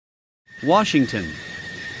Washington.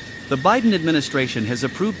 The Biden administration has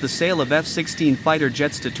approved the sale of F-16 fighter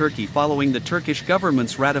jets to Turkey following the Turkish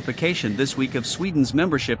government's ratification this week of Sweden's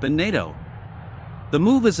membership in NATO. The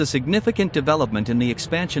move is a significant development in the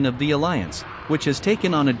expansion of the alliance, which has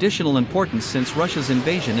taken on additional importance since Russia's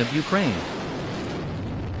invasion of Ukraine.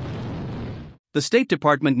 The State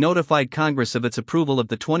Department notified Congress of its approval of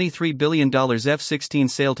the $23 billion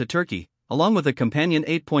F-16 sale to Turkey, along with a companion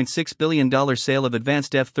 $8.6 billion sale of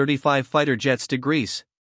advanced F-35 fighter jets to Greece.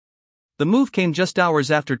 The move came just hours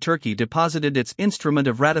after Turkey deposited its instrument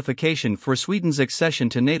of ratification for Sweden's accession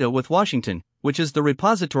to NATO with Washington, which is the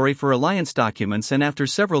repository for alliance documents, and after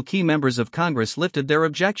several key members of Congress lifted their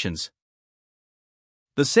objections.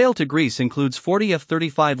 The sale to Greece includes 40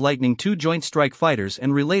 F-35 Lightning II Joint Strike Fighters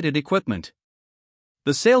and related equipment.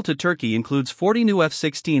 The sale to Turkey includes 40 new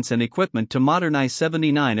F-16s and equipment to modernize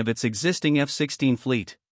 79 of its existing F-16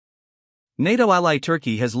 fleet. NATO ally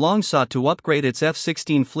Turkey has long sought to upgrade its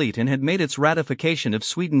F-16 fleet and had made its ratification of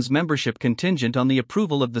Sweden's membership contingent on the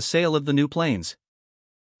approval of the sale of the new planes.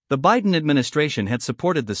 The Biden administration had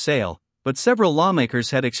supported the sale, but several lawmakers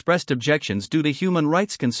had expressed objections due to human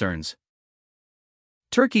rights concerns.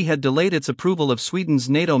 Turkey had delayed its approval of Sweden's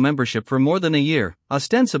NATO membership for more than a year,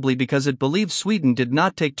 ostensibly because it believed Sweden did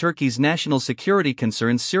not take Turkey's national security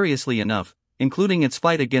concerns seriously enough, including its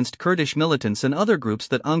fight against Kurdish militants and other groups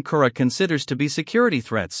that Ankara considers to be security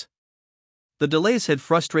threats. The delays had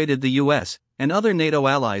frustrated the US and other NATO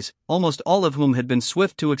allies, almost all of whom had been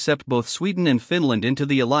swift to accept both Sweden and Finland into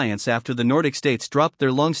the alliance after the Nordic states dropped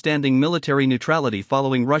their long-standing military neutrality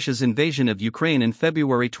following Russia's invasion of Ukraine in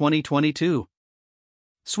February 2022.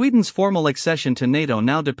 Sweden's formal accession to NATO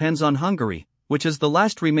now depends on Hungary, which is the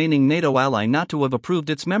last remaining NATO ally not to have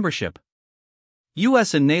approved its membership.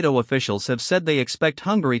 US and NATO officials have said they expect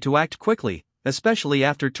Hungary to act quickly, especially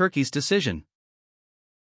after Turkey's decision.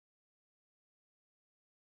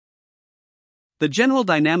 The General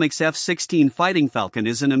Dynamics F-16 Fighting Falcon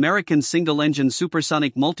is an American single-engine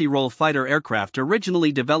supersonic multi-role fighter aircraft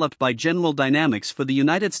originally developed by General Dynamics for the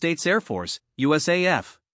United States Air Force,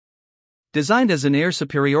 USAF. Designed as an air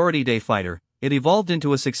superiority day fighter, it evolved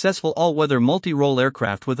into a successful all-weather multi-role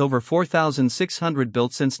aircraft with over 4,600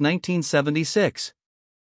 built since 1976.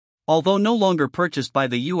 Although no longer purchased by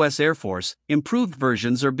the U.S. Air Force, improved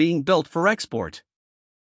versions are being built for export.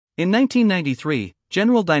 In 1993,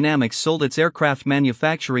 General Dynamics sold its aircraft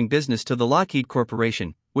manufacturing business to the Lockheed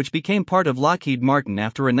Corporation, which became part of Lockheed Martin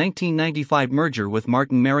after a 1995 merger with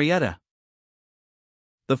Martin Marietta.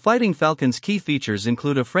 The Fighting Falcon's key features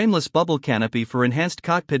include a frameless bubble canopy for enhanced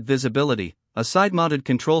cockpit visibility, a side-mounted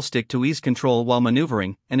control stick to ease control while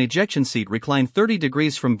maneuvering, an ejection seat reclined 30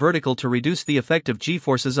 degrees from vertical to reduce the effect of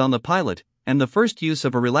G-forces on the pilot, and the first use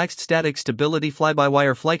of a relaxed static stability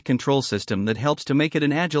fly-by-wire flight control system that helps to make it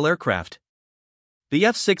an agile aircraft. The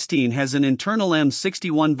F-16 has an internal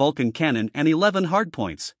M61 Vulcan cannon and 11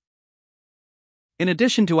 hardpoints. In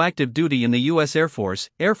addition to active duty in the U.S. Air Force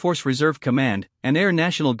Reserve Command, and Air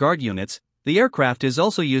National Guard units, the aircraft is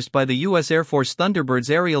also used by the U.S. Air Force Thunderbirds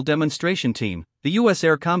Aerial Demonstration Team, the U.S.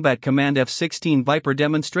 Air Combat Command F-16 Viper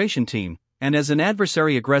Demonstration Team, and as an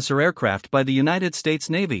adversary-aggressor aircraft by the United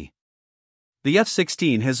States Navy. The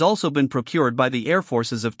F-16 has also been procured by the air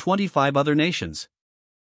forces of 25 other nations.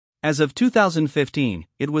 As of 2015,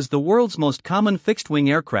 it was the world's most common fixed-wing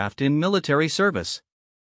aircraft in military service.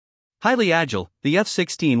 Highly agile, the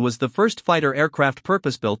F-16 was the first fighter aircraft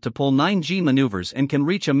purpose-built to pull 9G maneuvers and can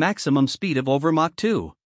reach a maximum speed of over Mach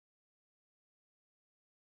 2.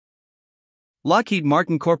 Lockheed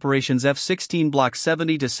Martin Corporation's F-16 Block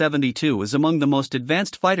 70-72 is among the most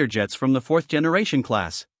advanced fighter jets from the fourth-generation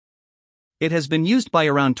class. It has been used by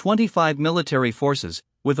around 25 military forces,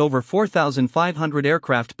 with over 4,500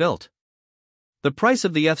 aircraft built. The price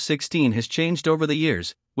of the F-16 has changed over the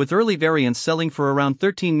years, with early variants selling for around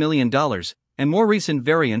 $13 million, and more recent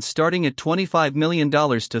variants starting at $25 million to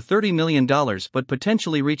 $30 million but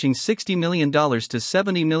potentially reaching $60 million to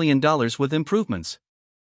 $70 million with improvements.